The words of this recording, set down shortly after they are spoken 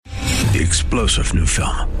The explosive new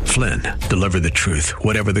film, Flynn, deliver the truth,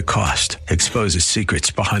 whatever the cost, exposes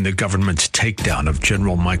secrets behind the government's takedown of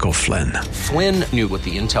General Michael Flynn. Flynn knew what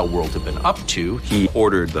the intel world had been up to. He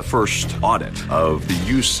ordered the first audit of the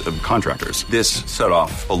use of contractors. This set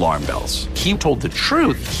off alarm bells. He told the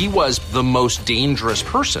truth. He was the most dangerous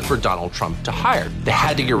person for Donald Trump to hire. They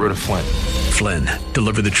had to get rid of Flynn. Flynn,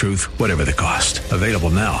 deliver the truth, whatever the cost. Available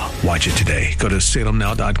now. Watch it today. Go to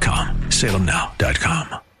salemnow.com.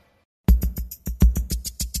 salemnow.com.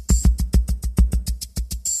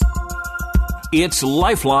 It's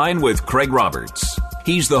Lifeline with Craig Roberts.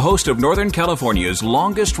 He's the host of Northern California's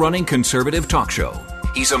longest-running conservative talk show.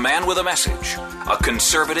 He's a man with a message, a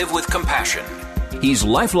conservative with compassion. He's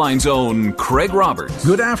Lifeline's own Craig Roberts.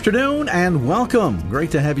 Good afternoon and welcome.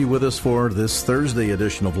 Great to have you with us for this Thursday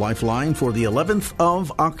edition of Lifeline for the 11th of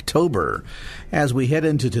October. As we head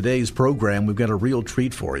into today's program, we've got a real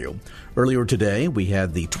treat for you. Earlier today, we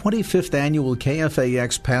had the 25th annual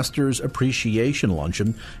KFAX Pastors Appreciation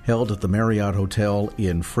Luncheon held at the Marriott Hotel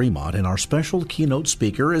in Fremont. And our special keynote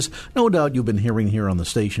speaker is, no doubt you've been hearing here on the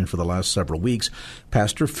station for the last several weeks,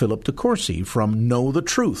 Pastor Philip DeCourcy from Know the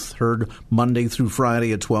Truth, heard Monday through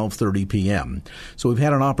Friday at 12:30 p.m. So we've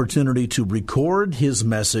had an opportunity to record his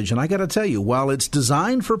message. And I got to tell you, while it's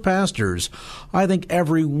designed for pastors, I think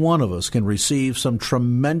every one of us can receive some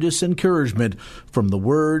tremendous encouragement from the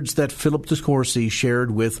words that Philip DeCourcy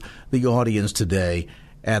shared with the audience today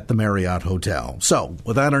at the Marriott Hotel. So,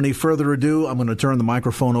 without any further ado, I'm going to turn the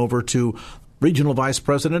microphone over to Regional Vice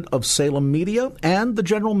President of Salem Media and the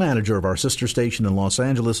General Manager of our sister station in Los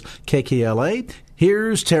Angeles, KKLA.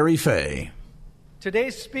 Here's Terry Fay.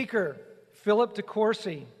 Today's speaker, Philip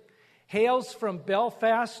DeCourcy, hails from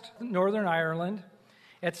Belfast, Northern Ireland.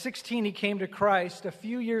 At 16, he came to Christ. A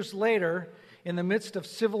few years later, in the midst of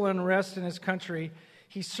civil unrest in his country,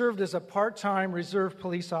 he served as a part-time reserve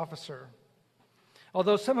police officer.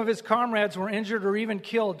 Although some of his comrades were injured or even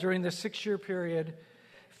killed during the 6-year period,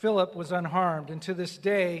 Philip was unharmed. And to this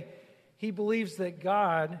day, he believes that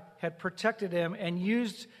God had protected him and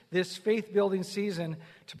used this faith-building season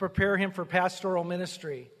to prepare him for pastoral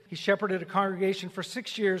ministry. He shepherded a congregation for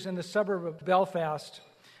 6 years in the suburb of Belfast.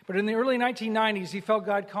 But in the early 1990s, he felt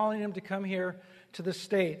God calling him to come here to the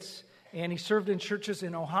States. And he served in churches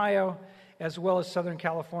in Ohio as well as Southern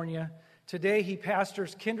California. Today, he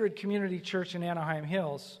pastors Kindred Community Church in Anaheim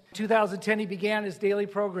Hills. In 2010, he began his daily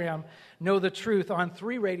program, Know the Truth, on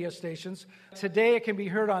 3 radio stations. Today, it can be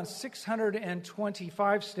heard on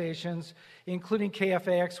 625 stations, including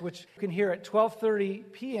KFAX, which you can hear at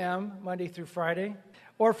 12:30 p.m. Monday through Friday.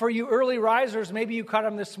 Or for you early risers, maybe you caught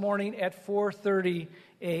him this morning at 4:30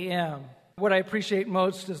 a.m. What I appreciate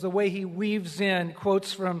most is the way he weaves in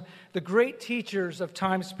quotes from the great teachers of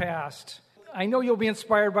times past. I know you'll be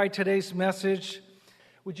inspired by today's message.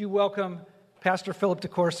 Would you welcome Pastor Philip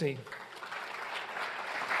DeCourcy?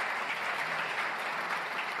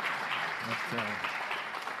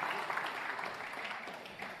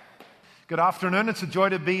 Good afternoon. It's a joy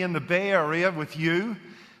to be in the Bay Area with you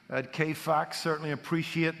at KFAX. Certainly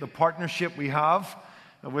appreciate the partnership we have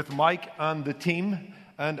with Mike and the team.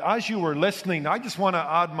 And as you were listening, I just want to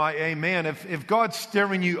add my amen. If God's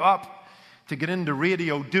stirring you up to get into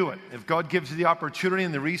radio, do it. If God gives you the opportunity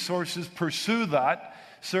and the resources, pursue that.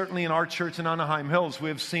 Certainly in our church in Anaheim Hills, we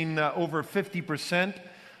have seen over 50%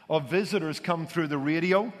 of visitors come through the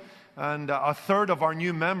radio. And a third of our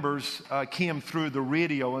new members came through the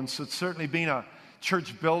radio. And so it's certainly been a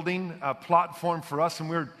church building platform for us. And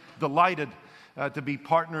we're delighted to be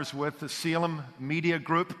partners with the Salem Media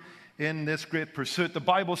Group in this great pursuit. The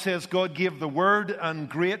Bible says God gave the word, and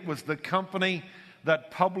great was the company that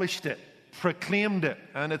published it, proclaimed it,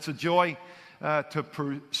 and it's a joy to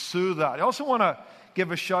pursue that. I also want to give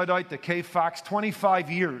a shout out to KFAX, 25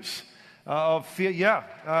 years of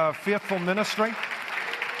faithful ministry.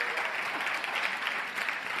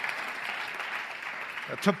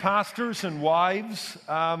 To pastors and wives.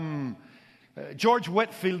 George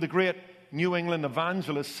Whitefield, the great New England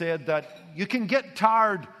evangelist, said that you can get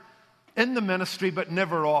tired in the ministry, but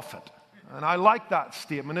never off it. And I like that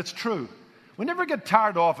statement. It's true. We never get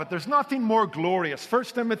tired of it. There's nothing more glorious.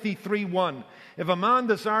 1 Timothy 3:1. If a man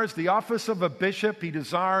desires the office of a bishop, he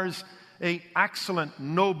desires an excellent,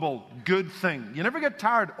 noble, good thing. You never get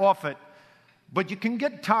tired of it, but you can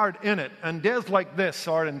get tired in it. And days like this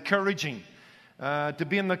are encouraging to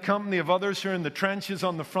be in the company of others who are in the trenches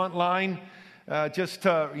on the front line, just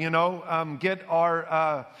to, get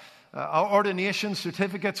our ordination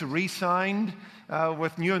certificates re-signed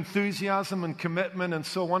with new enthusiasm and commitment. And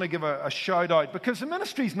so I want to give a shout out, because the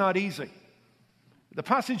ministry is not easy. The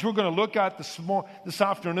passage we're going to look at this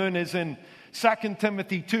afternoon is in 2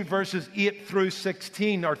 Timothy 2, verses 8 through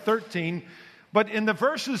 16 or 13. But in the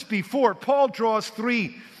verses before, Paul draws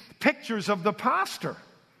three pictures of the pastor.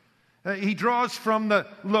 He draws from the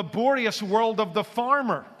laborious world of the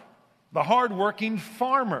farmer, the hardworking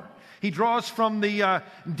farmer. He draws from the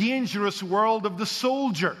dangerous world of the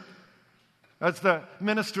soldier, as the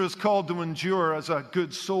minister is called to endure as a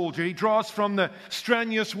good soldier. He draws from the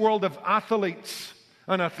strenuous world of athletes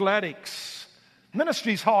and athletics.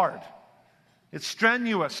 Ministry's hard. It's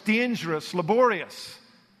strenuous, dangerous, laborious,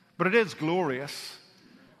 but it is glorious.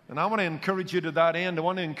 And I want to encourage you to that end. I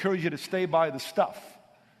want to encourage you to stay by the stuff.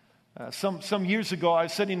 Some years ago, I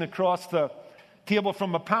was sitting across the table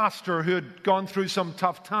from a pastor who had gone through some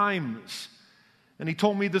tough times. And he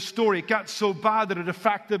told me the story. It got so bad that it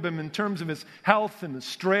affected him in terms of his health and his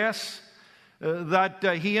stress, that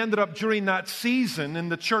he ended up during that season in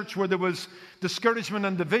the church where there was discouragement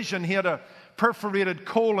and division. He had a perforated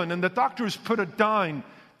colon, and the doctors put it down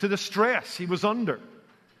to the stress he was under.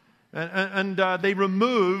 And they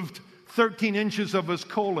removed 13 inches of his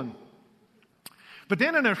colon. But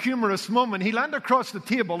then in a humorous moment, he leaned across the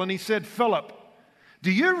table and he said, "Philip, do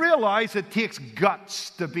you realize it takes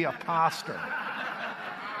guts to be a pastor?"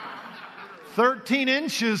 13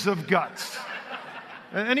 inches of guts.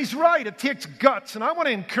 And he's right, it takes guts. And I want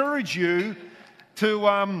to encourage you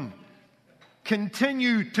to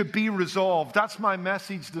continue to be resolved. That's my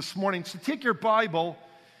message this morning. So take your Bible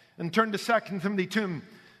and turn to 2 Timothy 2.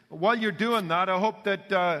 While you're doing that, I hope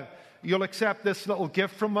that you'll accept this little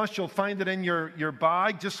gift from us. You'll find it in your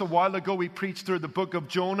bag. Just a while ago, we preached through the book of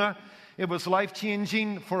Jonah. It was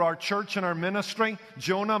life-changing for our church and our ministry.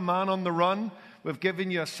 Jonah, man on the run. We've given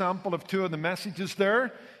you a sample of two of the messages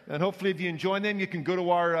there. And hopefully if you enjoy them, you can go to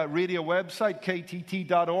our radio website,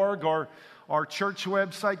 ktt.org, or our church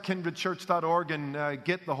website, kindredchurch.org, and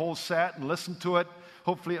get the whole set and listen to it.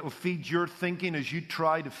 Hopefully it will feed your thinking as you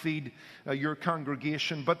try to feed your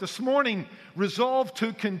congregation. But this morning, resolve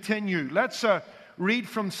to continue. Let's read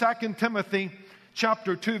from 2 Timothy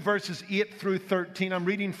chapter 2, verses 8 through 13. I'm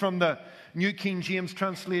reading from the New King James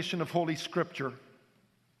translation of Holy Scripture.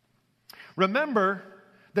 "Remember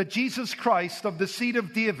that Jesus Christ of the seed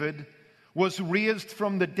of David was raised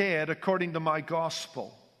from the dead according to my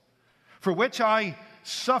gospel, for which I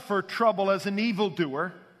suffer trouble as an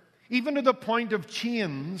evildoer, even to the point of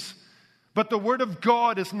chains, but the word of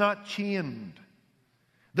God is not chained.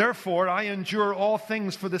 Therefore I endure all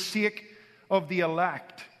things for the sake of the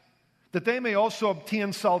elect, that they may also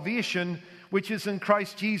obtain salvation which is in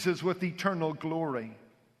Christ Jesus with eternal glory.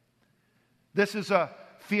 This is a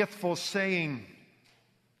faithful saying,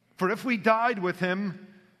 for if we died with him,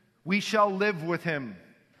 we shall live with him.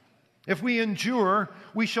 If we endure,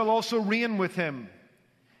 we shall also reign with him.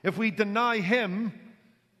 If we deny him,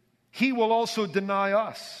 he will also deny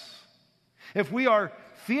us. If we are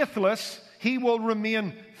faithless, he will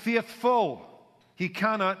remain faithful. He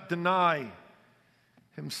cannot deny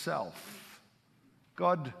himself."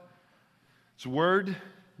 God's word,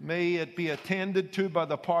 may it be attended to by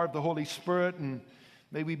the power of the Holy Spirit, and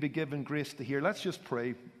may we be given grace to hear. Let's just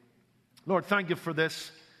pray. Lord, thank you for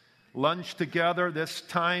this lunch together, this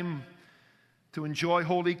time to enjoy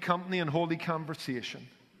holy company and holy conversation.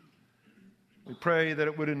 We pray that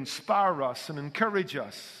it would inspire us and encourage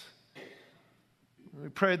us. We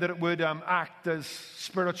pray that it would act as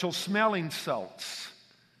spiritual smelling salts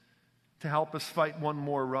to help us fight one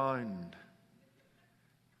more round.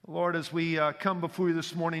 Lord, as we come before you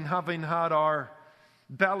this morning, having had our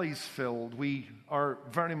bellies filled, we are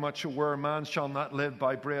very much aware man shall not live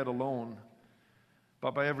by bread alone,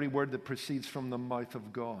 but by every word that proceeds from the mouth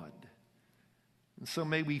of God. And so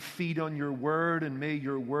may we feed on your word, and may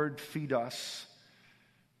your word feed us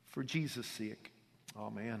for Jesus' sake.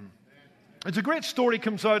 Amen. It's a great story,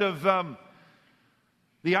 comes out of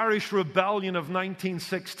the Irish Rebellion of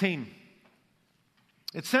 1916.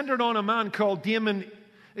 It's centered on a man called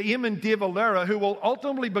Eamon de Valera, who will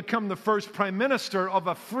ultimately become the first prime minister of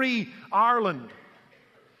a free Ireland.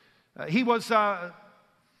 He was a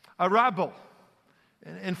rebel.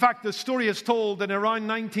 In fact, the story is told that around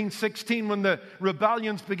 1916, when the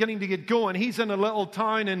rebellion's beginning to get going, he's in a little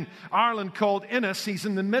town in Ireland called Innis. He's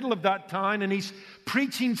in the middle of that town, and he's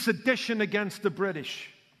preaching sedition against the British.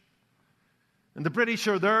 And the British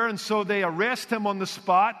are there, and so they arrest him on the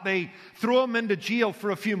spot. They throw him into jail for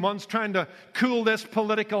a few months, trying to cool this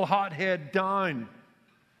political hothead down.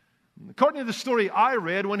 And according to the story I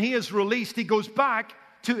read, when he is released, he goes back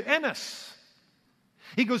to Innis.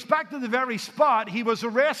 He goes back to the very spot he was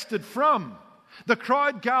arrested from. The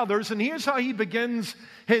crowd gathers, and here's how he begins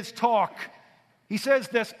his talk. He says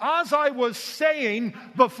this: "As I was saying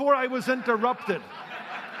before I was interrupted."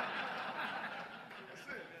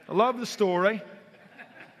 I love the story.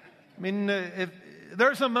 I mean, if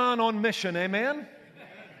there's a man on mission, amen?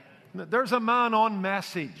 There's a man on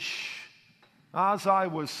message, as I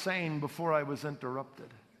was saying before I was interrupted.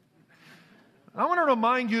 I want to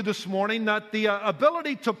remind you this morning that the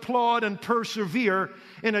ability to plod and persevere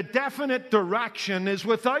in a definite direction is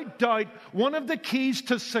without doubt one of the keys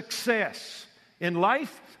to success in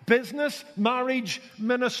life, business, marriage,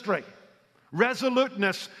 ministry.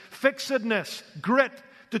 Resoluteness, fixedness, grit,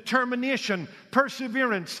 determination,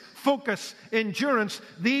 perseverance, focus, endurance.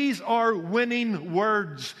 These are winning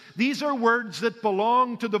words. These are words that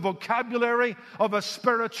belong to the vocabulary of a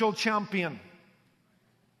spiritual champion.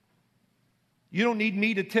 You don't need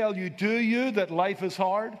me to tell you, do you, that life is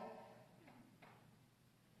hard?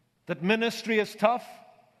 That ministry is tough?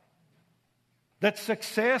 That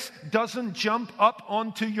success doesn't jump up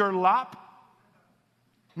onto your lap?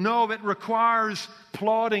 No, it requires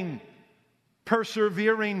plodding,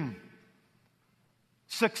 persevering.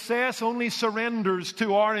 Success only surrenders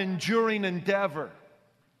to our enduring endeavor.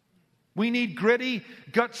 We need gritty,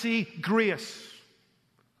 gutsy grace.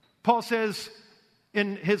 Paul says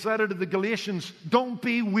in his letter to the Galatians, don't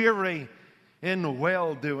be weary in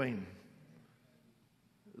well-doing.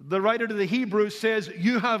 The writer to the Hebrews says,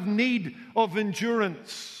 you have need of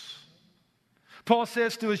endurance. Paul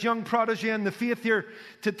says to his young protege in the faith here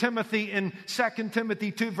to Timothy in 2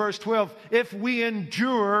 Timothy 2 verse 12, if we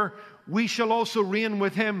endure, we shall also reign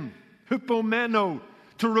with him. Hupomeno,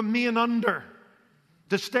 to remain under,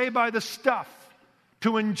 to stay by the stuff,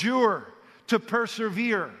 to endure, to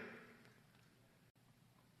persevere.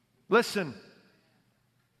 Listen,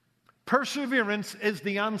 perseverance is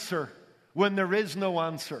the answer when there is no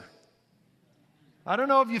answer. I don't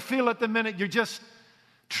know if you feel at the minute you're just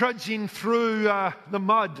trudging through the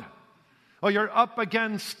mud, or you're up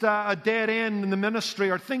against a dead end in the ministry,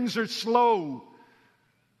 or things are slow.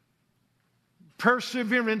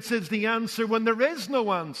 Perseverance is the answer when there is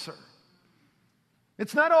no answer.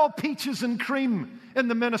 It's not all peaches and cream in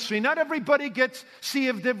the ministry. Not everybody gets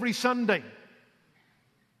saved every Sunday.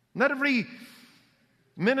 Not every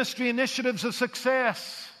ministry initiative's a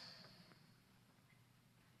success.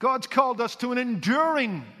 God's called us to an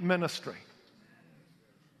enduring ministry.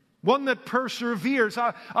 One that perseveres.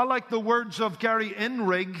 I like the words of Gary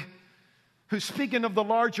Enrig, who, speaking of the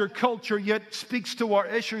larger culture, yet speaks to our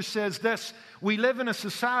issue, says this: we live in a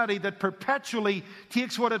society that perpetually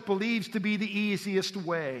takes what it believes to be the easiest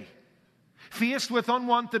way. Faced with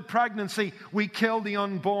unwanted pregnancy, we kill the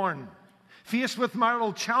unborn. Faced with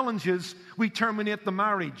marital challenges, we terminate the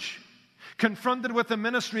marriage. Confronted with a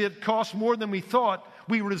ministry that costs more than we thought,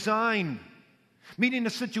 we resign. Meeting a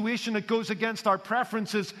situation that goes against our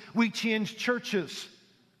preferences, we change churches.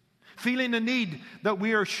 Feeling a need that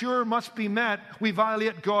we are sure must be met, we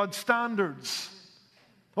violate God's standards.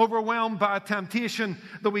 Overwhelmed by a temptation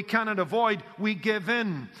that we cannot avoid, we give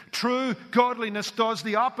in. True godliness does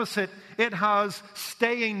the opposite. It has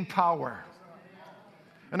staying power.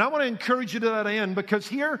 And I want to encourage you to that end, because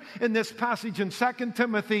here in this passage in 2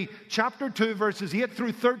 Timothy chapter 2, verses 8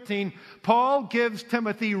 through 13, Paul gives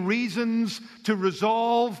Timothy reasons to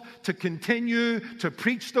resolve, to continue, to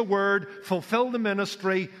preach the word, fulfill the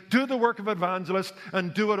ministry, do the work of evangelist,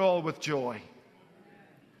 and do it all with joy.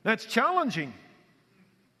 That's challenging.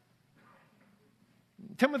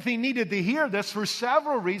 Timothy needed to hear this for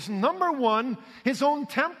several reasons. Number one, his own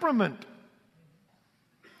temperament.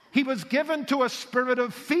 He was given to a spirit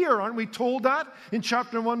of fear. Aren't we told that in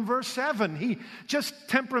chapter 1, verse 7? He just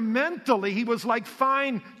temperamentally, he was like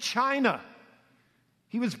fine china.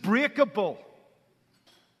 He was breakable.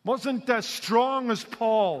 Wasn't as strong as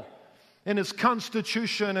Paul in his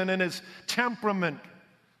constitution and in his temperament.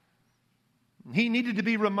 He needed to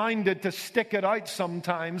be reminded to stick it out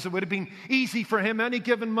sometimes. It would have been easy for him any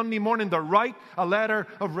given Monday morning to write a letter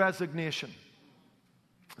of resignation.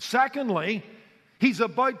 Secondly, he's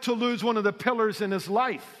about to lose one of the pillars in his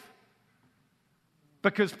life,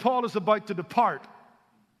 because Paul is about to depart.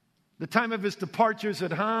 The time of his departure is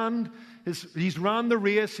at hand. He's run the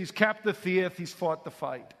race. He's kept the faith. He's fought the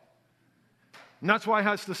fight. And that's why he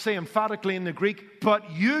has to say emphatically in the Greek,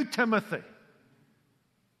 but you, Timothy,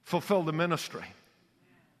 fulfill the ministry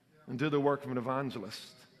and do the work of an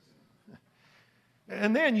evangelist.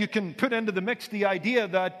 And then you can put into the mix the idea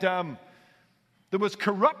that there was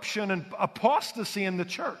corruption and apostasy in the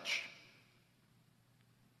church.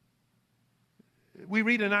 We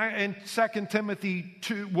read in 2 Timothy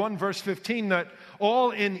 1 verse 15 that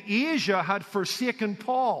all in Asia had forsaken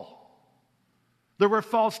Paul. There were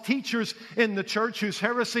false teachers in the church whose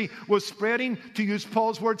heresy was spreading, to use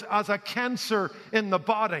Paul's words, as a cancer in the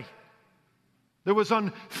body. There was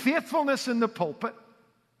unfaithfulness in the pulpit.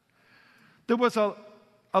 There was a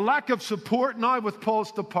lack of support now with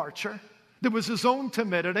Paul's departure. There was his own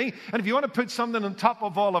timidity. And if you want to put something on top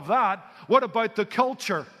of all of that, what about the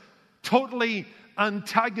culture? Totally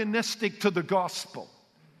antagonistic to the gospel.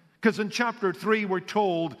 Because in chapter 3 we're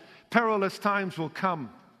told perilous times will come.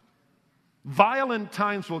 Violent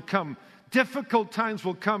times will come. Difficult times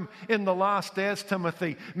will come in the last days,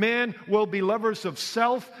 Timothy. Men will be lovers of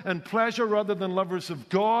self and pleasure rather than lovers of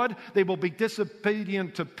God. They will be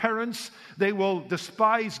disobedient to parents. They will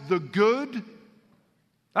despise the good.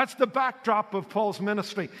 That's the backdrop of Paul's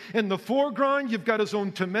ministry. In the foreground, you've got his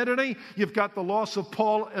own timidity. You've got the loss of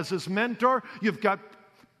Paul as his mentor. You've got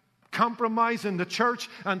compromise in the church.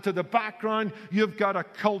 And to the background, you've got a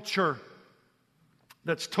culture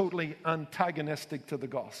that's totally antagonistic to the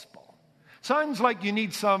gospel. Sounds like you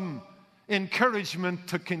need some encouragement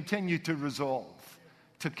to continue to resolve,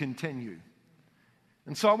 to continue.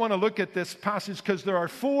 And so I want to look at this passage because there are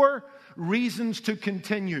 4 reasons to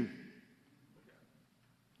continue.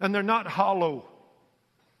 And they're not hollow.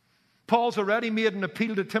 Paul's already made an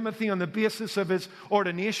appeal to Timothy on the basis of his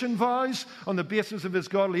ordination vows, on the basis of his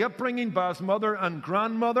godly upbringing by his mother and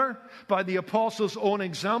grandmother, by the apostles' own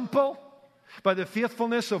example, by the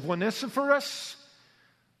faithfulness of Onesiphorus.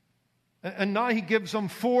 And now he gives them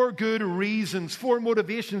 4 good reasons, 4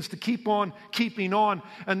 motivations to keep on keeping on.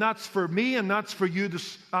 And that's for me and that's for you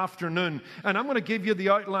this afternoon. And I'm going to give you the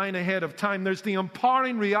outline ahead of time. There's the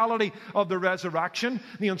empowering reality of the resurrection,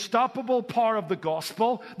 the unstoppable power of the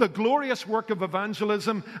gospel, the glorious work of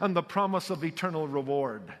evangelism, and the promise of eternal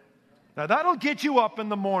reward. Now that'll get you up in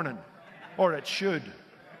the morning, or it should.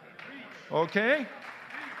 Okay?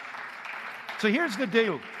 So here's the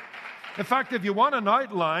deal. In fact, if you want an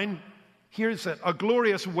outline, here's it. A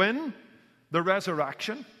glorious win, the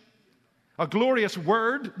resurrection. A glorious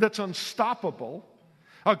word that's unstoppable.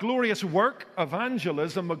 A glorious work,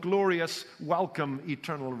 evangelism. A glorious welcome,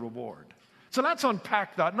 eternal reward. So let's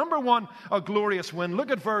unpack that. Number 1, a glorious win.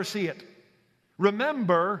 Look at verse 8.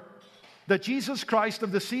 Remember that Jesus Christ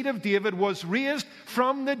of the seed of David was raised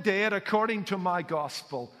from the dead according to my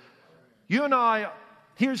gospel. You and I,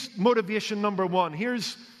 here's motivation number 1.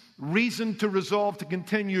 Here's reason to resolve to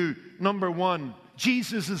continue. Number 1,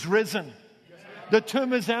 Jesus is risen. The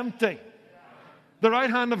tomb is empty. The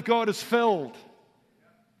right hand of God is filled.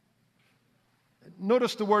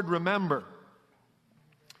 Notice the word remember.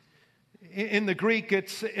 In the Greek,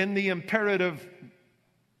 it's in the imperative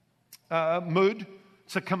mood.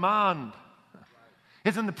 It's a command.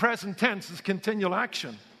 It's in the present tense. It's continual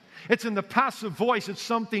action. It's in the passive voice. It's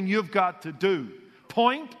something you've got to do.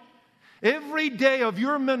 Point. Every day of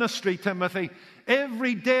your ministry, Timothy,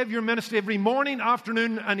 every day of your ministry, every morning,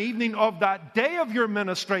 afternoon, and evening of that day of your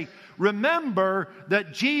ministry, remember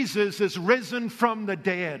that Jesus is risen from the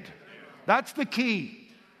dead. That's the key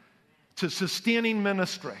to sustaining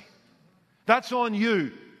ministry. That's on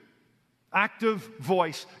you. Active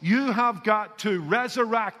voice. You have got to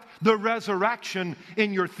resurrect the resurrection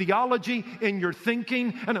in your theology, in your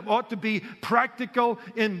thinking, and it ought to be practical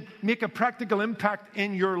and make a practical impact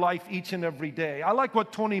in your life each and every day. I like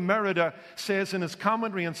what Tony Merida says in his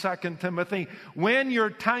commentary in 2 Timothy. When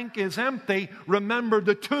your tank is empty, remember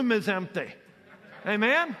the tomb is empty.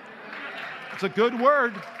 Amen? It's a good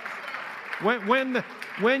word.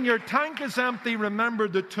 When your tank is empty, remember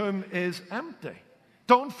the tomb is empty.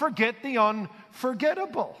 Don't forget the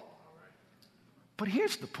unforgettable. But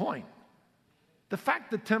here's the point. The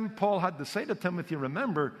fact that Paul had to say to Timothy,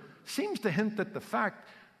 remember, seems to hint at the fact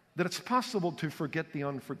that it's possible to forget the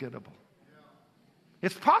unforgettable.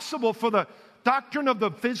 It's possible for the doctrine of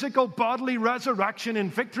the physical bodily resurrection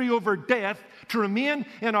and victory over death to remain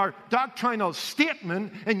in our doctrinal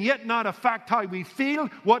statement and yet not affect how we feel,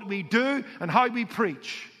 what we do, and how we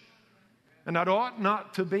preach. And that ought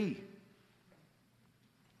not to be.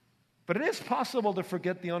 But it is possible to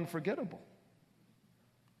forget the unforgettable.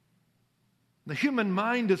 The human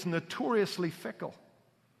mind is notoriously fickle.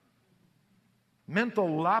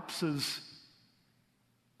 Mental lapses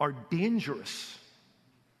are dangerous.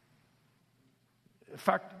 In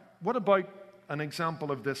fact, what about an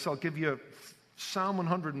example of this? I'll give you Psalm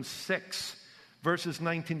 106, verses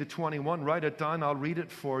 19 to 21. Write it down. I'll read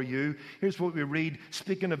it for you. Here's what we read.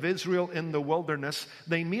 Speaking of Israel in the wilderness,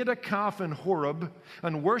 they made a calf in Horeb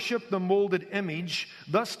and worshipped the molded image.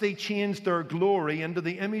 Thus they changed their glory into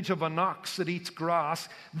the image of an ox that eats grass.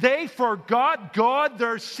 They forgot God,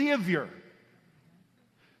 their Savior,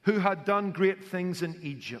 who had done great things in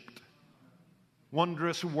Egypt,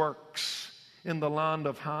 wondrous works in the land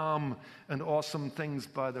of Ham, and awesome things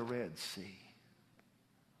by the Red Sea.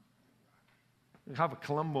 We have a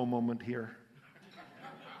Columbo moment here.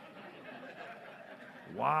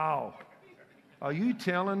 Wow. Are you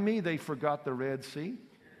telling me they forgot the Red Sea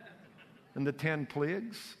and the 10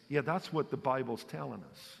 plagues? Yeah, that's what the Bible's telling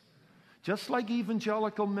us. Just like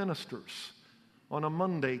evangelical ministers on a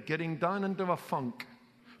Monday getting down into a funk,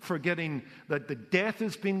 forgetting that the death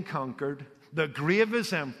has been conquered, the grave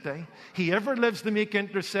is empty, He ever lives to make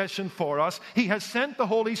intercession for us, He has sent the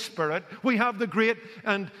Holy Spirit, we have the great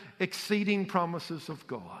and exceeding promises of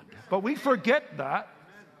God. But we forget that.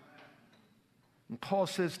 And Paul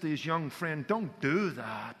says to his young friend, don't do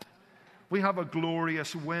that. We have a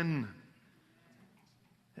glorious win.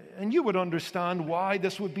 And you would understand why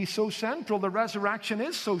this would be so central. The resurrection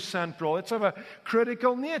is so central. It's of a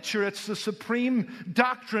critical nature. It's the supreme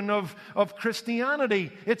doctrine of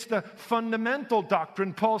Christianity. It's the fundamental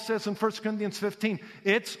doctrine. Paul says in 1 Corinthians 15,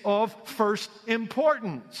 it's of first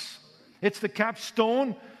importance. It's the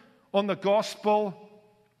capstone on the gospel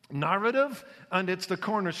narrative, and it's the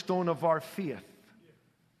cornerstone of our faith.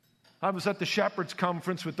 I was at the Shepherds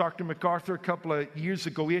Conference with Dr. MacArthur a couple of years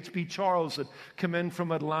ago. H.B. Charles had come in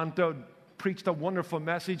from Atlanta, preached a wonderful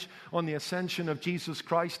message on the ascension of Jesus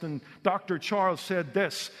Christ. And Dr. Charles said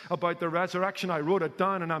this about the resurrection. I wrote it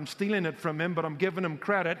down, and I'm stealing it from him, but I'm giving him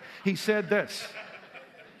credit. He said this.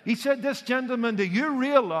 He said this, gentlemen, do you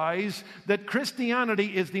realize that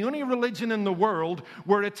Christianity is the only religion in the world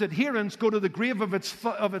where its adherents go to the grave of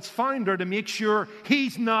its founder to make sure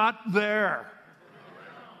he's not there?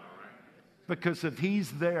 Because if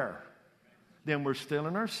he's there, then we're still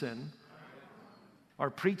in our sin. Our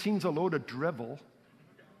preaching's a load of drivel.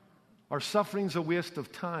 Our suffering's a waste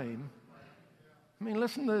of time. I mean,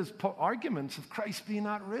 listen to his arguments of Christ being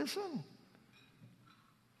not risen.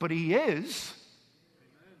 But He is.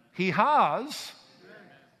 He has.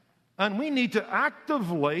 And we need to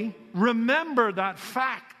actively remember that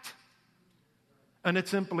fact and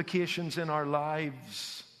its implications in our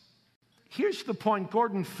lives. Here's the point.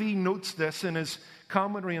 Gordon Fee notes this in his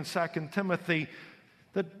commentary in 2 Timothy,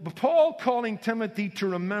 that Paul calling Timothy to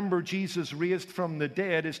remember Jesus raised from the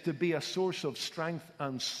dead is to be a source of strength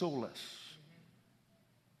and solace.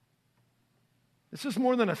 This is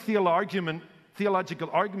more than a theological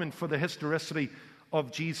argument for the historicity of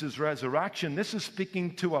Jesus' resurrection. This is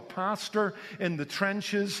speaking to a pastor in the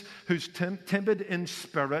trenches who's timid in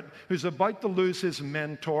spirit, who's about to lose his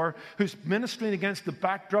mentor, who's ministering against the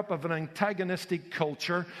backdrop of an antagonistic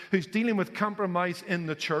culture, who's dealing with compromise in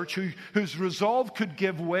the church, whose resolve could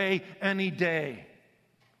give way any day.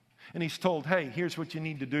 And he's told, hey, here's what you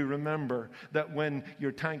need to do. Remember that when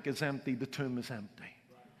your tank is empty, the tomb is empty.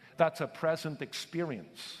 That's a present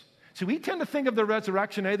experience. See, we tend to think of the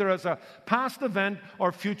resurrection either as a past event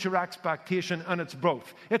or future expectation, and it's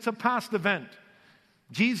both. It's a past event.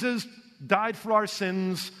 Jesus died for our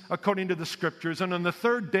sins according to the Scriptures, and on the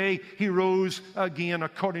third day, He rose again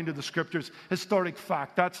according to the Scriptures. Historic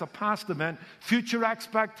fact. That's a past event. Future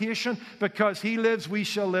expectation, because He lives, we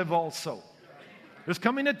shall live also. There's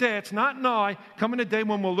coming a day, it's not now, coming a day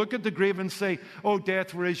when we'll look at the grave and say, oh,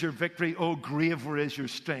 death, where is your victory? Oh, grave, where is your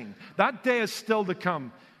sting? That day is still to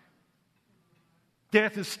come.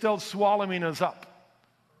 Death is still swallowing us up.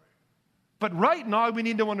 But right now, we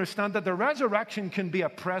need to understand that the resurrection can be a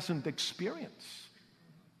present experience.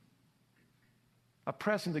 A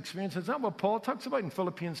present experience. Is that what Paul talks about in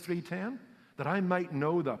Philippians 3:10? That I might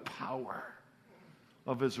know the power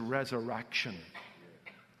of His resurrection.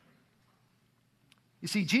 You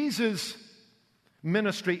see, Jesus'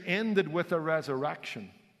 ministry ended with a resurrection.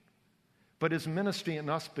 But His ministry in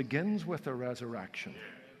us begins with a resurrection.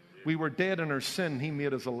 We were dead in our sin. He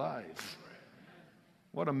made us alive.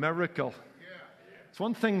 What a miracle. It's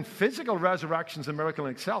one thing, physical resurrection is a miracle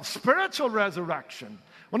in itself. Spiritual resurrection.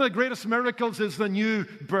 One of the greatest miracles is the new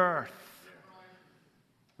birth.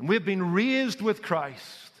 And we've been raised with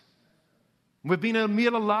Christ. We've been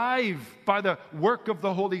made alive by the work of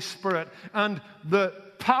the Holy Spirit. And the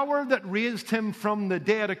power that raised Him from the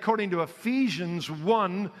dead, according to Ephesians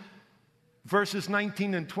 1, verses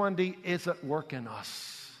 19 and 20, is at work in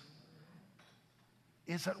us.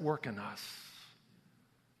 Is at work in us.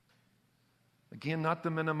 Again, not to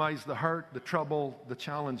minimize the hurt, the trouble, the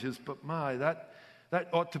challenges, but that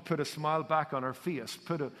ought to put a smile back on our face,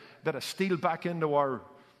 put a bit of steel back into our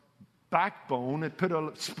backbone, it put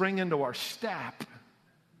a spring into our step.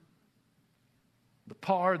 The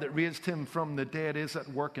power that raised Him from the dead is at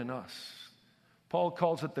work in us. Paul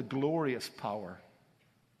calls it the glorious power.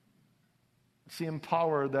 The same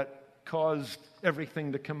power that caused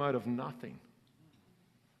everything to come out of nothing.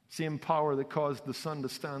 Same power that caused the sun to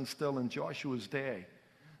stand still in Joshua's day.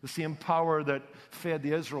 The same power that fed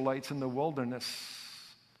the Israelites in the wilderness.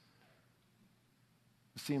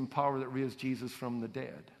 The same power that raised Jesus from the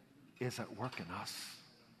dead is at work in us.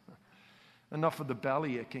 Enough of the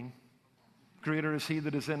belly aching. Greater is He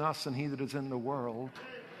that is in us than he that is in the world.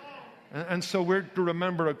 And so we're to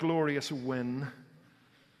remember a glorious win.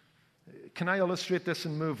 Can I illustrate this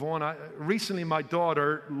and move on? Recently, my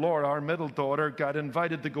daughter, Laura, our middle daughter, got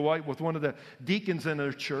invited to go out with one of the deacons in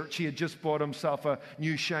her church. He had just bought himself a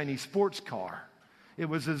new shiny sports car. It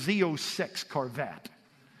was a Z06 Corvette.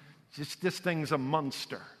 This thing's a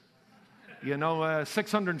monster.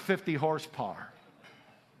 650 horsepower.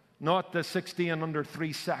 Not the 60 in under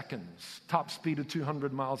 3 seconds. Top speed of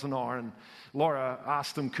 200 miles an hour. And Laura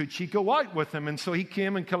asked him, could she go out with him? And so he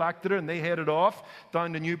came and collected her, and they headed off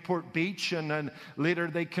down to Newport Beach. And then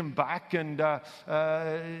later they came back, and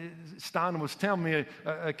Stan was telling me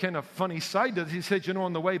a kind of funny side. He said,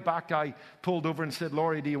 on the way back, I pulled over and said,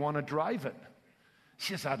 Laurie, do you want to drive it?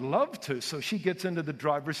 She says, I'd love to. So she gets into the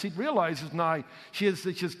driver's seat, realizes now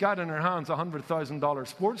she's got in her hands a $100,000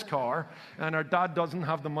 sports car, and her dad doesn't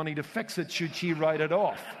have the money to fix it should she write it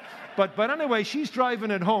off. But anyway, she's driving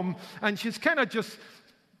it home, and she's kind of just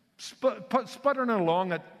sputtering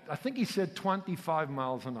along at, I think he said 25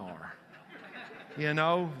 miles an hour.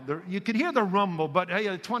 You could hear the rumble, but hey,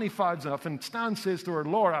 25's enough. And Stan says to her,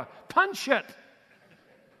 Laura, punch it.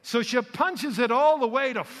 So she punches it all the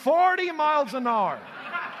way to 40 miles an hour.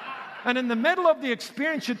 And in the middle of the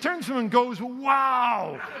experience, she turns to him and goes,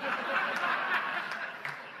 wow.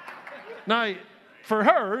 Now, for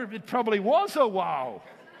her, it probably was a wow.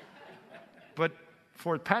 But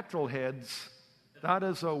for petrol heads, that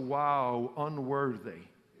is a wow unworthy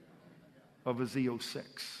of a Z06.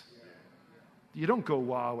 You don't go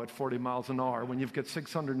wow at 40 miles an hour when you've got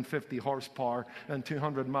 650 horsepower and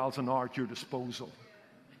 200 miles an hour at your disposal.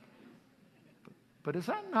 But is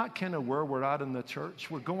that not kind of where we're at in the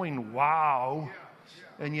church? We're going wow,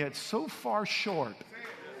 and yet so far short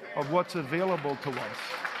of what's available to us.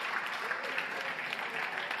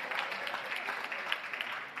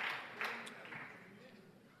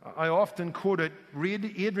 I often quote it,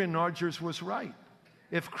 Adrian Rogers was right.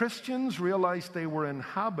 If Christians realized they were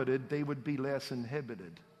inhabited, they would be less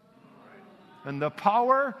inhibited. And the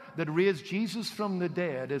power that raised Jesus from the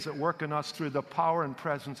dead is at work in us through the power and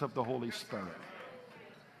presence of the Holy Spirit.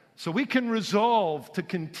 So we can resolve to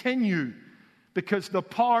continue because the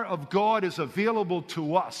power of God is available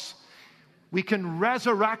to us. We can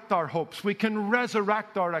resurrect our hopes. We can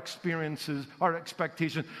resurrect our experiences, our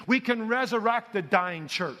expectations. We can resurrect the dying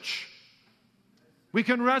church. We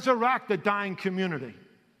can resurrect the dying community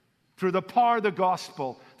through the power of the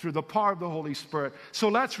gospel, through the power of the Holy Spirit. So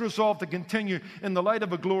let's resolve to continue in the light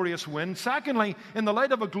of a glorious win. Secondly, in the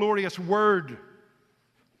light of a glorious word.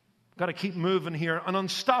 Got to keep moving here. An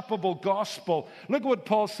unstoppable gospel. Look what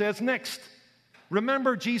Paul says next.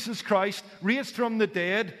 Remember Jesus Christ, raised from the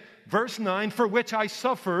dead, verse 9, for which I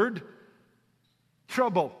suffered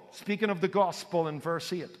trouble. Speaking of the gospel in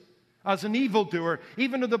verse 8. As an evildoer,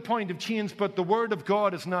 even to the point of chains, but the word of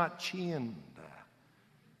God is not chained.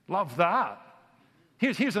 Love that.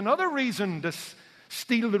 Here's another reason to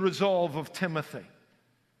steal the resolve of Timothy.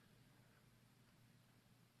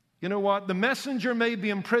 You know what? The messenger may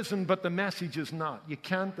be imprisoned, but the message is not. You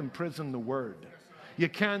can't imprison the word. You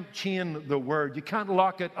can't chain the word. You can't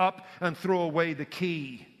lock it up and throw away the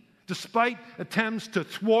key. Despite attempts to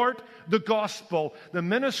thwart the gospel, the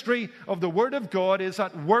ministry of the word of God is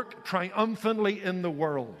at work triumphantly in the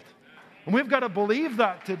world. And we've got to believe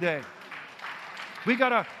that today. We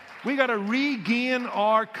got to regain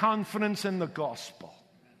our confidence in the gospel.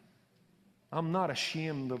 I'm not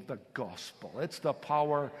ashamed of the gospel. It's the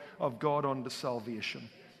power of God unto salvation.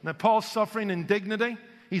 Now, Paul's suffering indignity.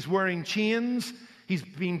 He's wearing chains. He's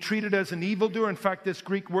being treated as an evildoer. In fact, this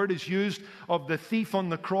Greek word is used of the thief on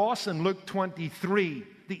the cross in Luke 23,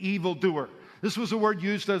 the evildoer. This was a word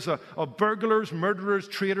used as of burglars, murderers,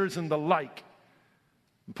 traitors, and the like.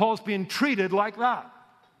 And Paul's being treated like that.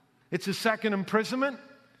 It's his second imprisonment.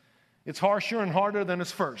 It's harsher and harder than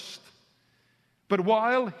his first. But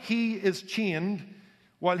while he is chained,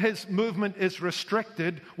 while his movement is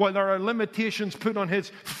restricted, while there are limitations put on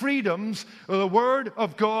his freedoms, the Word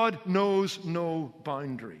of God knows no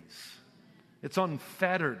boundaries. It's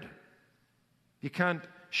unfettered. You can't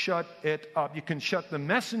shut it up. You can shut the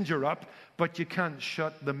messenger up, but you can't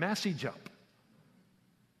shut the message up.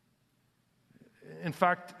 In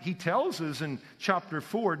fact, he tells us in chapter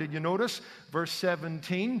 4, did you notice, verse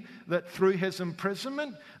 17, that through his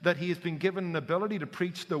imprisonment, that he has been given an ability to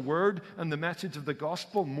preach the word and the message of the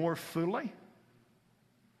gospel more fully?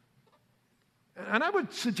 And I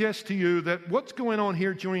would suggest to you that what's going on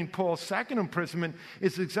here during Paul's second imprisonment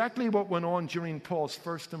is exactly what went on during Paul's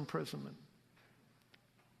first imprisonment.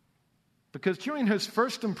 Because during his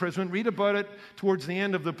first imprisonment, read about it towards the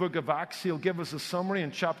end of the book of Acts. He'll give us a summary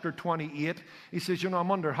in chapter 28. He says,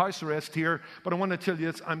 I'm under house arrest here, but I want to tell you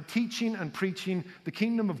this. I'm teaching and preaching the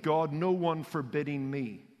kingdom of God, no one forbidding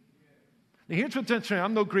me. Now, here's what's interesting.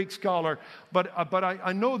 I'm no Greek scholar, but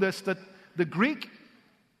I know this, that the Greek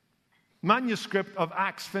manuscript of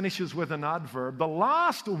Acts finishes with an adverb. The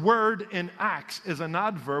last word in Acts is an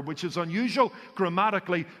adverb, which is unusual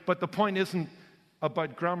grammatically, but the point isn't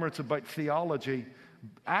about grammar, it's about theology.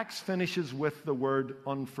 Acts finishes with the word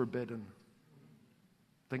unforbidden.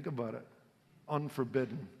 Think about it.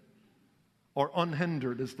 Unforbidden. Or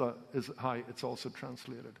unhindered is how it's also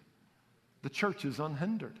translated. The church is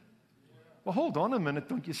unhindered. Well, hold on a minute.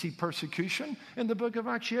 Don't you see persecution in the book of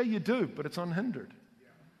Acts? Yeah, you do, but it's unhindered.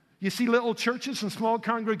 You see little churches and small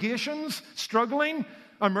congregations struggling,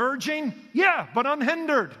 emerging? Yeah, but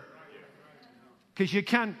unhindered. Because you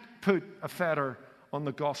can't put a fetter on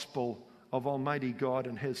the gospel of Almighty God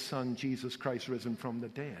and His Son, Jesus Christ, risen from the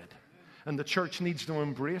dead. And the church needs to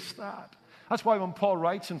embrace that. That's why when Paul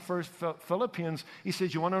writes in 1 Philippians, he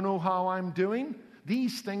says, you want to know how I'm doing?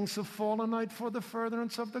 These things have fallen out for the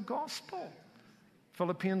furtherance of the gospel.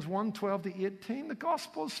 Philippians 1:12-18, the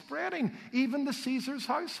gospel is spreading, even to Caesar's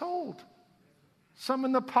household. Some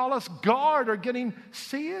in the palace guard are getting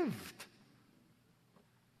saved.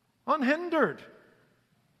 Unhindered.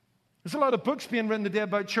 There's a lot of books being written today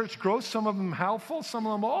about church growth, some of them helpful, some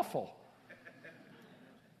of them awful.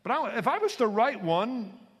 But if I was to write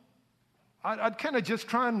one, I'd kind of just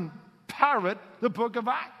try and parrot the book of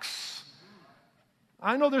Acts.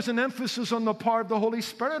 I know there's an emphasis on the power of the Holy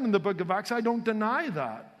Spirit in the book of Acts. I don't deny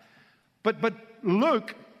that. But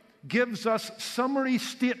Luke gives us summary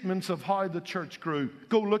statements of how the church grew.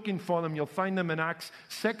 Go looking for them. You'll find them in Acts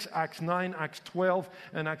 6, Acts 9, Acts 12,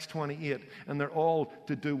 and Acts 28. And they're all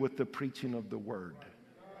to do with the preaching of the Word.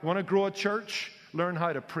 You want to grow a church? Learn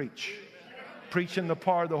how to preach. Preach in the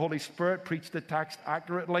power of the Holy Spirit. Preach the text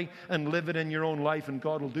accurately and live it in your own life, and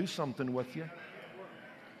God will do something with you.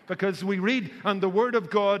 Because we read, and the word of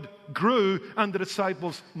God grew, and the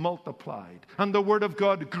disciples multiplied. And the word of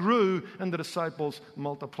God grew, and the disciples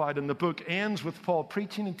multiplied. And the book ends with Paul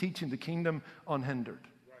preaching and teaching the kingdom unhindered.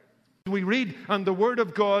 We read, and the word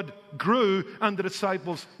of God grew, and the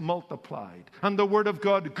disciples multiplied. And the word of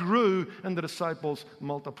God grew, and the disciples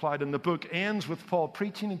multiplied. And the book ends with Paul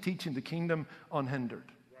preaching and teaching the kingdom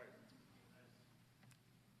unhindered.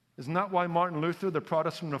 Isn't that why Martin Luther, the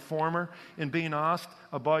Protestant reformer, in being asked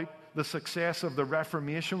about the success of the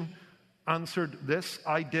Reformation, answered this: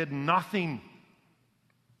 I did nothing.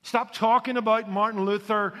 Stop talking about Martin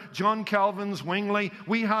Luther, John Calvin, Zwingli.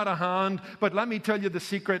 We had a hand, but let me tell you the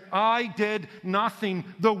secret. I did nothing.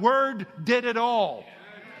 The Word did it all.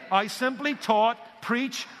 I simply taught,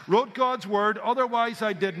 preached, wrote God's Word. Otherwise,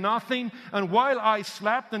 I did nothing. And while I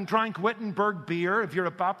slept and drank Wittenberg beer, if you're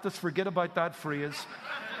a Baptist, forget about that phrase.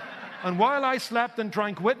 And while I slept and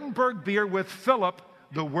drank Wittenberg beer with Philip,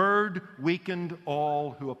 the Word weakened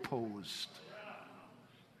all who opposed.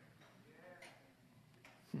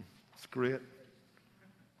 It's great.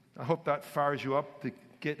 I hope that fires you up to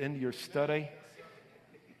get into your study.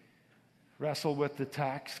 Wrestle with the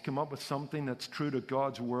text. Come up with something that's true to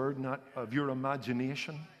God's Word, not of your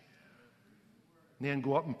imagination. And then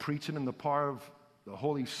go up and preach it in the power of the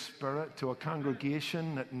Holy Spirit to a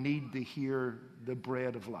congregation that need to hear the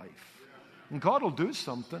bread of life. And God will do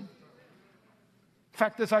something. In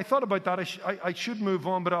fact, as I thought about that, I should move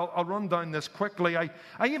on, but I'll run down this quickly. I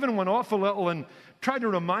even went off a little and tried to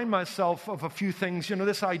remind myself of a few things. You know,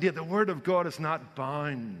 this idea, the Word of God is not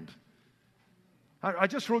bound. I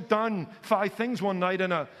just wrote down 5 things one night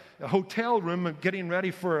in a hotel room getting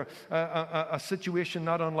ready for a situation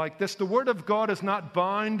not unlike this. The Word of God is not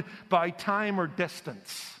bound by time or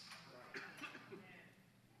distance.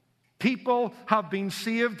 People have been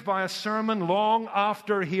saved by a sermon long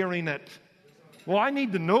after hearing it. Well, I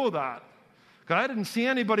need to know that, because I didn't see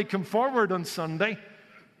anybody come forward on Sunday.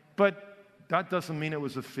 But that doesn't mean it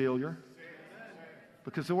was a failure,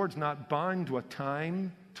 because the Word's not bound to a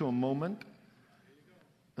time, to a moment.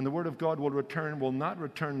 And the Word of God will not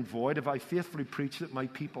return void. If I faithfully preach it, my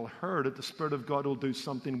people heard it, the Spirit of God will do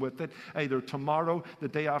something with it, either tomorrow, the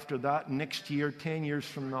day after that, next year, 10 years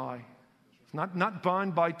from now. It's not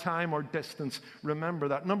bound by time or distance. Remember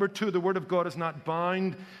that. Number 2, the Word of God is not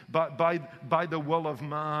bound by the will of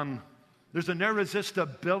man. There's an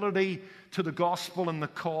irresistibility to the gospel and the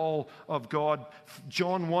call of God.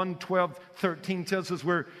 John 1:12-13 tells us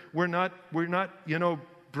we're not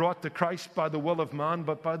brought to Christ by the will of man,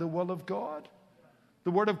 but by the will of God.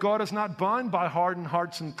 The Word of God is not bound by hardened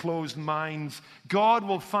hearts and closed minds. God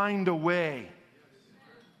will find a way.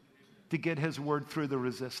 to get his word through the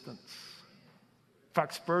resistance. In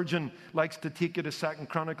fact, Spurgeon likes to take you to 2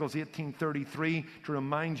 Chronicles 18:33 to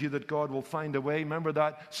remind you that God will find a way. Remember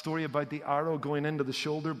that story about the arrow going into the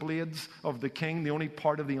shoulder blades of the king, the only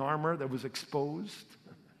part of the armor that was exposed?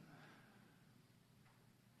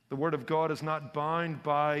 The word of God is not bound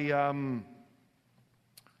by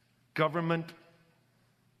government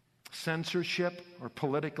censorship or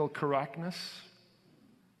political correctness.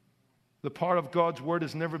 The power of God's word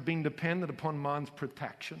has never been dependent upon man's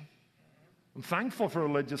protection. I'm thankful for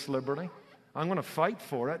religious liberty. I'm going to fight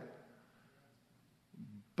for it.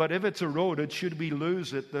 But if it's eroded, should we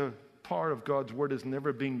lose it, the power of God's word has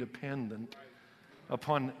never been dependent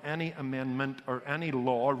upon any amendment or any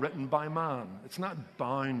law written by man. It's not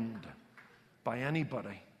bound by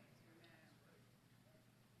anybody.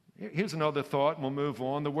 Here's another thought, and we'll move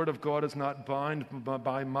on. The word of God is not bound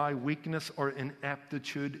by my weakness or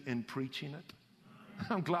ineptitude in preaching it.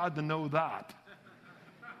 I'm glad to know that.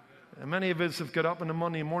 And many of us have got up on a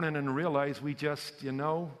Monday morning and realized we just,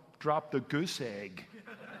 dropped a goose egg.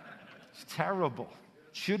 It's terrible.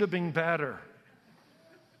 Should have been better.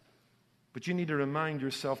 But you need to remind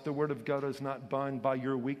yourself the word of God is not bound by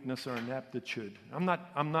your weakness or ineptitude. I'm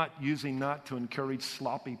not using that to encourage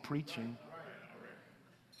sloppy preaching.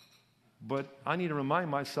 But I need to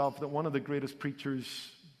remind myself that one of the greatest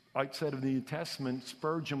preachers outside of the New Testament,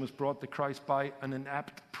 Spurgeon, was brought to Christ by an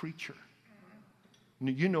inept preacher.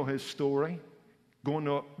 You know his story. Going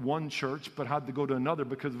to one church, but had to go to another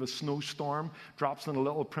because of a snowstorm. Drops in a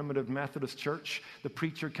little primitive Methodist church. The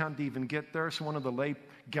preacher can't even get there, so one of the lay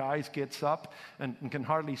guys gets up and can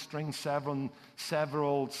hardly string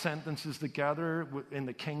several sentences together in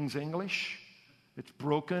the King's English. It's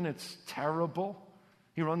broken. It's terrible.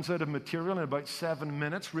 He runs out of material in about 7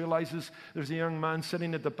 minutes, realizes there's a young man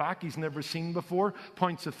sitting at the back he's never seen before,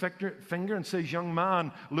 points a finger and says, "Young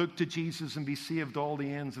man, look to Jesus and be saved all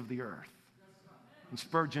the ends of the earth." And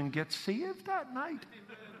Spurgeon gets saved that night.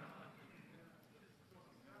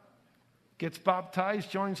 Gets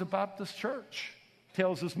baptized, joins a Baptist church.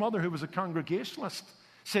 Tells his mother, who was a Congregationalist,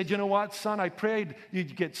 said, "You know what, son, I prayed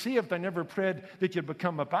you'd get saved. I never prayed that you'd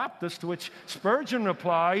become a Baptist." To which Spurgeon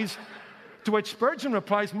replies,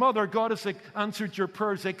 "Mother, God has answered your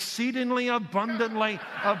prayers exceedingly abundantly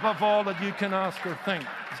above all that you can ask or think."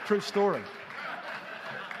 It's a true story.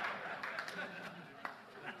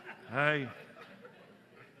 Hey,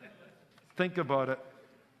 think about it.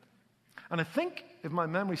 And I think, if my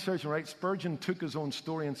memory serves me right, Spurgeon took his own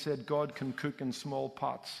story and said God can cook in small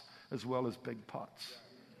pots as well as big pots.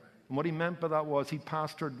 And what he meant by that was he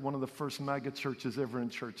pastored one of the first mega churches ever in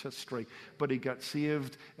church history, but he got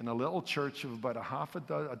saved in a little church of about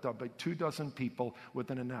about 2 dozen people with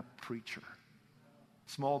an inept preacher.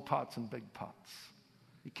 Small pots and big pots.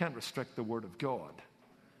 You can't restrict the word of God.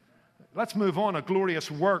 Let's move on. A glorious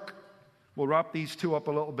work. We'll wrap these two up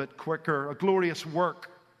a little bit quicker. A glorious work.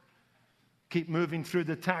 Keep moving through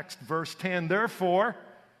the text. Verse 10. Therefore,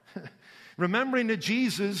 remembering that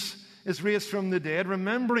Jesus is raised from the dead,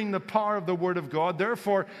 remembering the power of the word of God,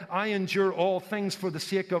 therefore I endure all things for the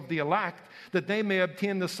sake of the elect, that they may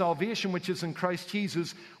obtain the salvation which is in Christ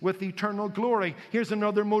Jesus with eternal glory. Here's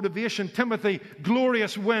another motivation. Timothy,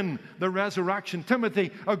 glorious win, the resurrection. Timothy,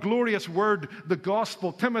 a glorious word, the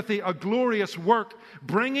gospel. Timothy, a glorious work,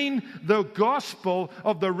 bringing the gospel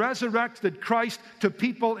of the resurrected Christ to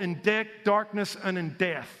people in darkness and in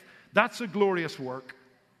death. That's a glorious work.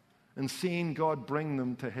 And seeing God bring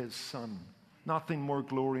them to his Son. Nothing more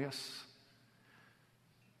glorious.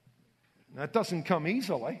 That doesn't come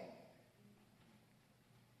easily.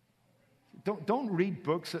 Don't read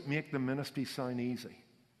books that make the ministry sound easy,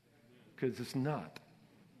 because it's not.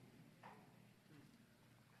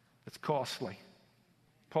 It's costly.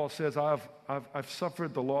 Paul says, I've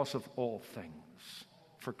suffered the loss of all things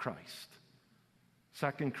for Christ.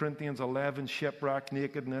 2 Corinthians 11, shipwreck,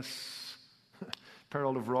 nakedness,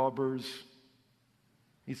 peril of robbers.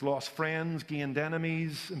 He's lost friends, gained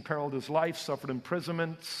enemies, imperiled his life, suffered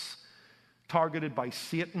imprisonments, targeted by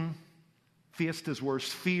Satan, faced his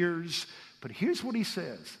worst fears. But here's what he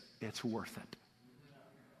says: it's worth it.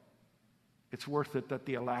 It's worth it that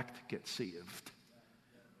the elect get saved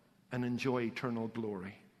and enjoy eternal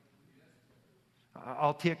glory.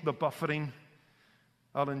 I'll take the buffeting.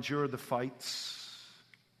 I'll endure the fights.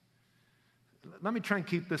 Let me try and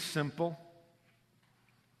keep this simple.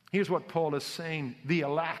 Here's what Paul is saying: the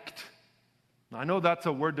elect. Now, I know that's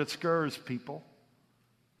a word that scares people.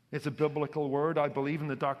 It's a biblical word. I believe in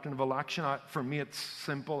the doctrine of election. For me, it's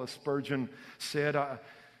simple. As Spurgeon said,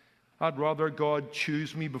 I'd rather God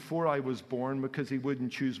choose me before I was born, because he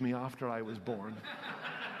wouldn't choose me after I was born.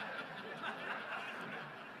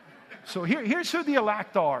 So here's who the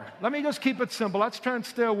elect are. Let me just keep it simple. Let's try and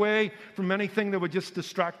stay away from anything that would just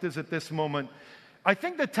distract us at this moment. I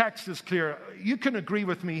think the text is clear. You can agree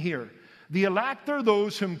with me here. The elect are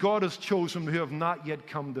those whom God has chosen who have not yet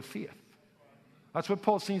come to faith. That's what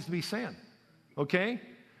Paul seems to be saying. Okay?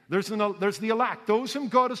 There's the elect, those whom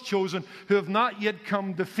God has chosen who have not yet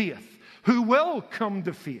come to faith, who will come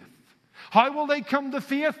to faith. How will they come to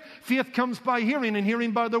faith? Faith comes by hearing, and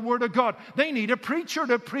hearing by the word of God. They need a preacher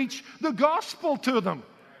to preach the gospel to them.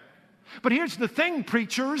 But here's the thing,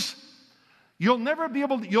 preachers. You'll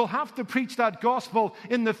have to preach that gospel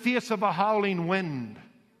in the face of a howling wind.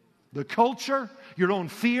 The culture, your own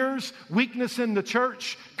fears, weakness in the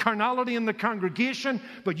church, carnality in the congregation.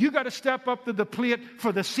 But you got to step up to the plate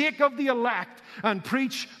for the sake of the elect and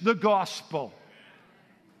preach the gospel.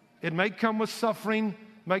 It might come with suffering,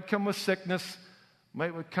 might come with sickness,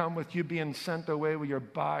 might come with you being sent away with your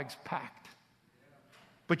bags packed.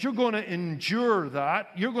 But you're going to endure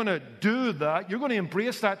that. You're going to do that. You're going to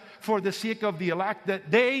embrace that for the sake of the elect,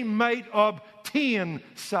 that they might obtain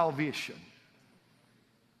salvation.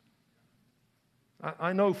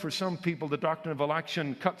 I know for some people the doctrine of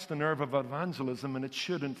election cuts the nerve of evangelism, and it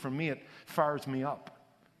shouldn't. For me, it fires me up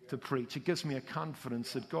to preach. It gives me a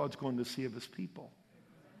confidence that God's going to save his people.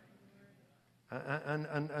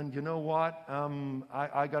 And you know what?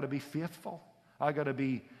 I got to be faithful. I got to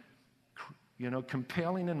be,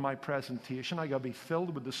 compelling in my presentation. I got to be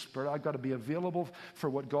filled with the Spirit. I got to be available for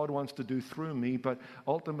what God wants to do through me. But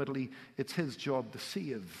ultimately, it's his job to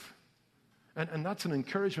save. And that's an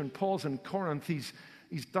encouragement. Paul's in Corinth.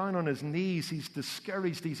 He's down on his knees. He's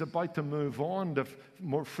discouraged. He's about to move on to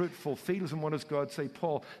more fruitful fields. And what does God say?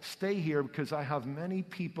 Paul, stay here because I have many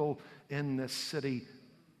people in this city.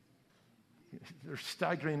 They're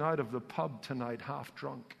staggering out of the pub tonight, half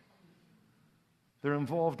drunk. They're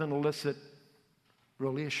involved in illicit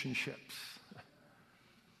relationships.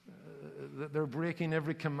 They're breaking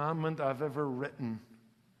every commandment I've ever written.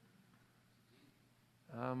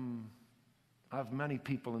 I have many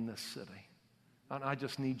people in this city, and I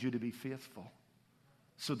just need you to be faithful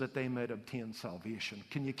so that they might obtain salvation.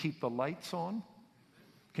 Can you keep the lights on?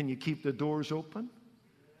 Can you keep the doors open?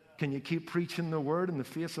 Can you keep preaching the word in the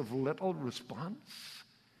face of little response?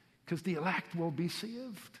 Because the elect will be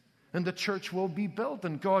saved, and the church will be built,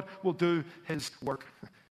 and God will do his work.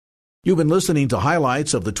 You've been listening to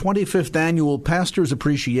highlights of the 25th Annual Pastors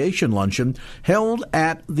Appreciation Luncheon held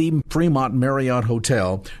at the Fremont Marriott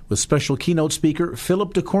Hotel with special keynote speaker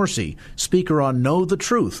Philip DeCourcy, speaker on Know the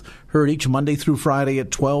Truth, heard each Monday through Friday at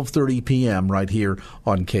 12:30 p.m. right here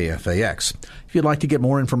on KFAX. If you'd like to get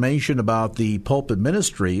more information about the pulpit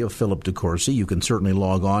ministry of Philip DeCourcy, you can certainly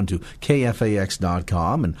log on to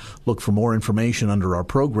KFAX.com and look for more information under our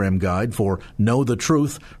program guide for Know the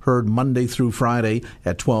Truth, heard Monday through Friday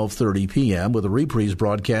at 12:30 p.m. with a reprise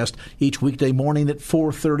broadcast each weekday morning at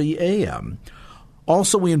 4:30 a.m.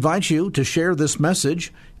 Also, we invite you to share this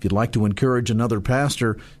message. If you'd like to encourage another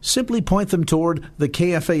pastor, simply point them toward the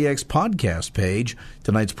KFAX podcast page.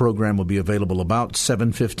 Tonight's program will be available about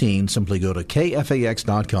 7:15. Simply go to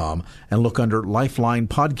KFAX.com and look under Lifeline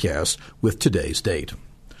Podcast with today's date.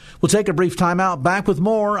 We'll take a brief time out. Back with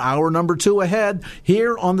more. Hour number 2 ahead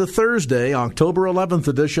here on the Thursday, October 11th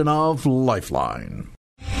edition of Lifeline.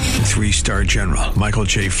 3-star General Michael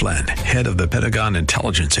J. Flynn, head of the Pentagon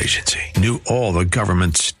Intelligence Agency, knew all the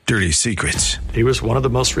government's dirty secrets. He was one of the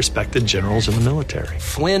most respected generals in the military.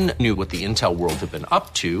 Flynn knew what the intel world had been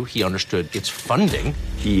up to. He understood its funding.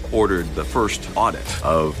 He ordered the first audit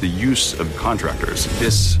of the use of contractors.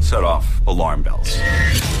 This set off alarm bells.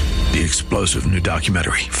 The explosive new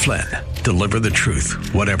documentary, Flynn, Deliver the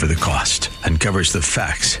Truth, Whatever the Cost, uncovers the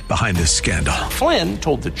facts behind this scandal. Flynn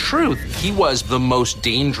told the truth. He was the most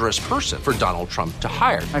dangerous person for Donald Trump to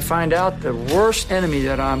hire. I find out the worst enemy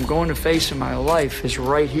that I'm going to face in my life is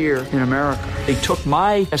right here in America. They took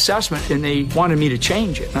my assessment and they wanted me to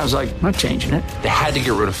change it. And I was like, I'm not changing it. They had to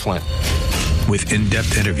get rid of Flynn. With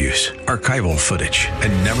in-depth interviews, archival footage,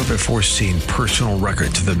 and never-before-seen personal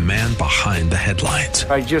records of the man behind the headlines.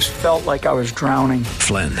 I just felt like I was drowning.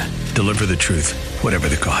 Flynn, Deliver the Truth, Whatever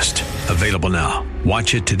the Cost. Available now.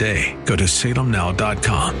 Watch it today. Go to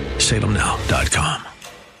salemnow.com. salemnow.com.